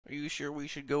Are you sure we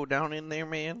should go down in there,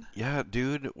 man? Yeah,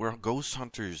 dude, we're ghost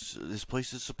hunters. This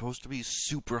place is supposed to be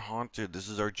super haunted. This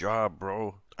is our job,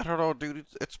 bro. I don't know, dude.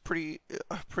 It's pretty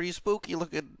spooky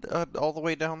looking all the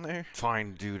way down there.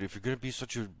 Fine, dude. If you're gonna be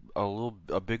such a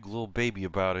big little baby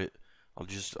about it, I'm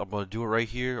gonna do it right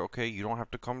here, okay? You don't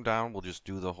have to come down. We'll just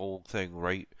do the whole thing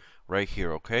right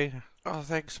here, okay? Oh,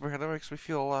 thanks, man. That makes me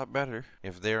feel a lot better.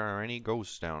 If there are any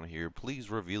ghosts down here,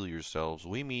 please reveal yourselves.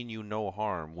 We mean you no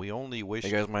harm. We only wish. Hey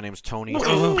guys, my name's Tony.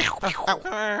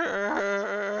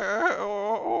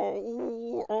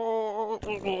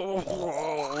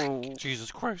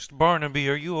 Jesus Christ, Barnaby,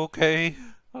 are you okay?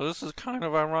 Well, this is kind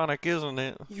of ironic, isn't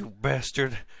it? You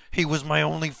bastard. He was my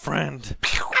only friend.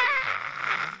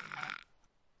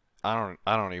 I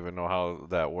don't even know how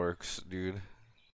that works, dude.